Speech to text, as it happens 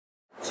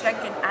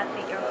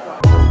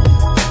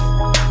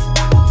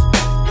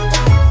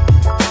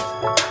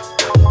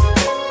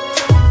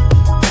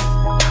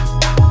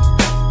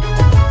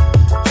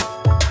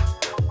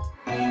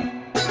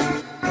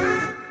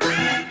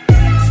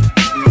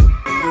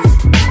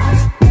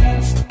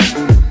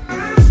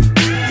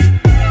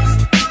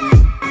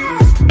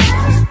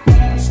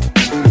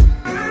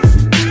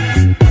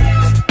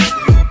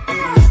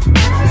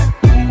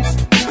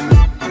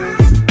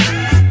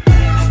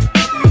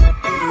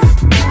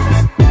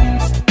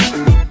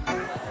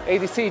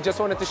ADC, just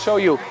wanted to show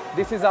you,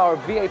 this is our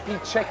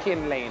VIP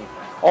check-in lane.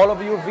 All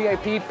of you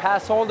VIP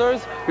pass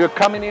holders, you're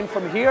coming in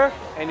from here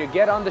and you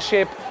get on the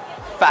ship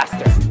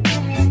faster.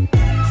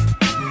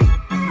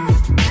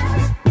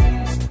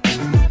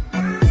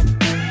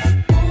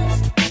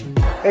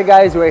 Hey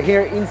guys, we're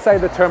here inside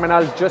the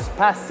terminal, just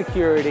past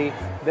security.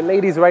 The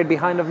ladies right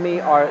behind of me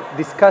are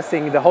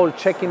discussing the whole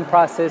check-in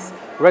process,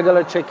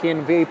 regular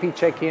check-in, VIP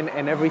check-in,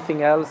 and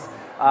everything else.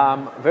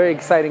 Very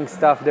exciting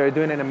stuff. They're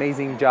doing an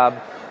amazing job.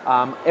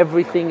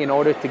 Everything in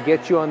order to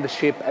get you on the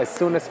ship as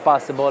soon as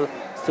possible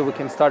so we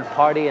can start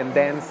party and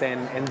dance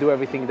and do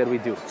everything that we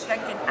do.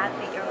 Check-in at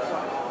the airport.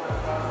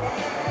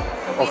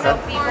 So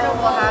people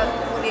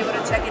will be able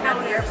to check in at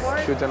the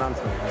airport. Huge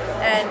announcement.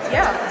 And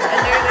yeah,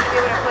 and they're going to be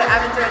able to put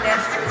Aventura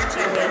dance cruise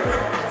check-in.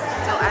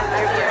 So at the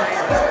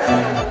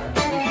airport.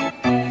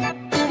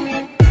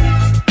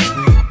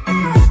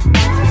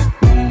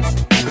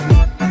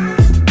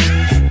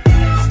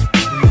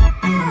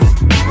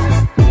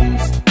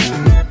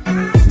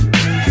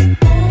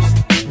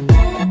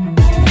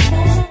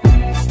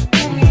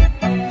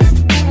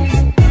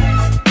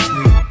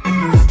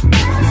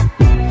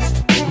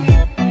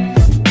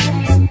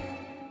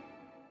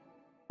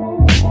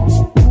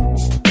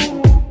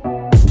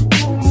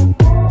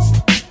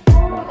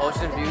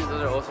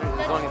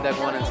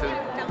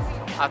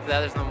 After that,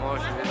 there's no more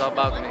ocean. It's all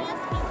balcony.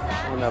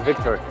 Oh, no,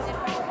 Victor.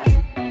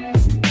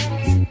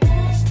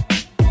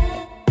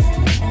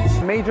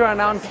 Major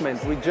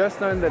announcement. We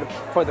just learned that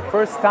for the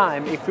first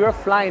time, if you're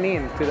flying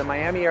in to the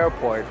Miami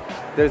airport,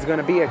 there's going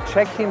to be a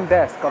check-in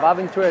desk of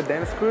Aventura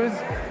Dance Cruise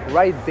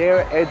right there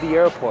at the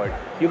airport.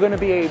 You're going to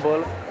be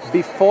able,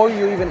 before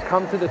you even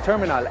come to the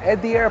terminal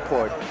at the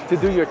airport, to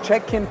do your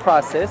check-in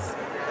process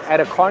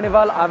at a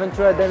Carnival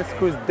Aventura Dance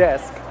Cruise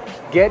desk.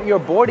 Get your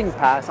boarding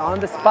pass on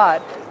the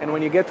spot, and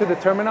when you get to the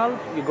terminal,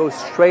 you go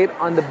straight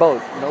on the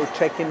boat. No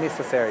check-in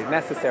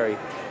necessary.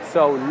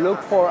 So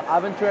look for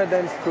Aventura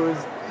Dance Cruise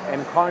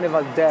and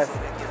Carnival desk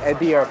at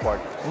the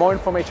airport. More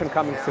information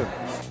coming soon.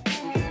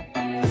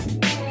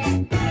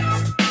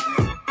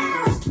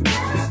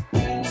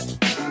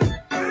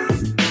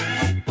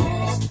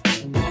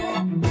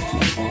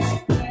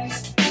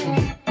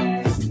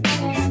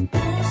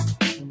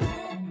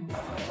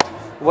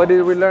 What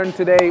did we learn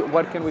today?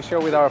 What can we share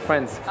with our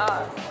friends?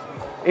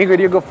 Ingrid,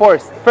 you go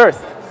first. Very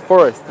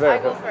I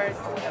go first.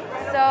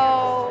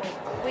 So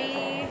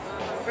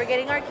we're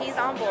getting our keys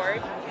on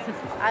board.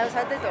 I was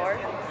at the door.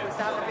 We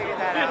still have to figure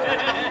that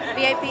out.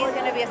 VIP is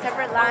going to be a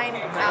separate line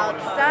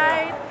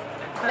outside.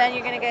 Then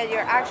you're going to get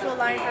your actual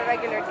line for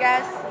regular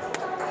guests.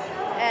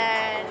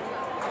 And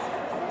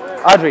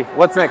Audrey,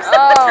 what's next?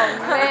 oh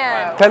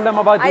man! Tell them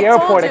about the I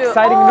airport. told you.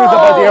 Exciting news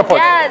about the airport.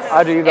 Yes.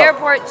 Audrey, you go.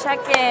 Airport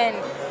check-in.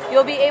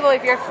 You'll be able,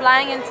 if you're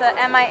flying into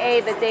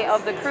MIA the day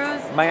of the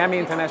cruise. Miami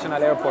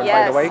International Airport, yes,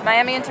 by the way.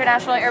 Miami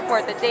International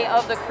Airport the day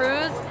of the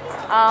cruise.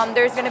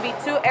 There's going to be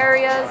two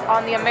areas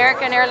on the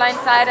American Airlines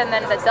side and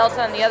then the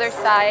Delta on the other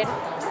side,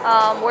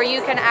 where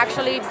you can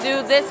actually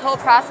do this whole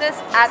process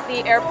at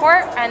the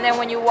airport. And then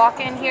when you walk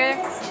in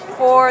here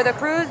for the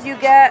cruise, you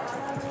get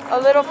a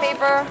little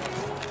paper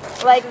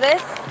like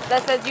this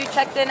that says you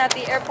checked in at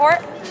the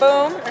airport.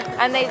 Boom,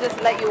 and they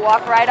just let you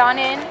walk right on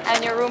in,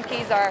 and your room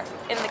keys are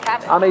in the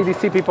cabin. I'm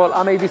ADC people,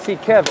 I'm ADC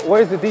Kev.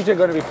 Where's the DJ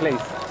going to be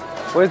placed?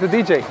 Where's the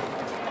DJ?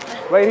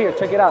 Right here,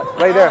 check it out,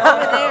 right there.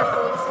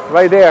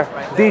 Right there,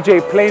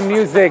 DJ playing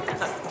music.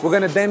 We're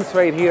going to dance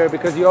right here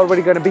because you're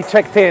already going to be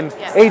checked in.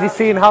 Yes.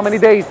 ADC in how many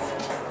days?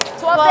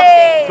 12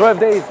 days. 12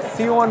 days.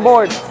 See you on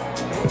board.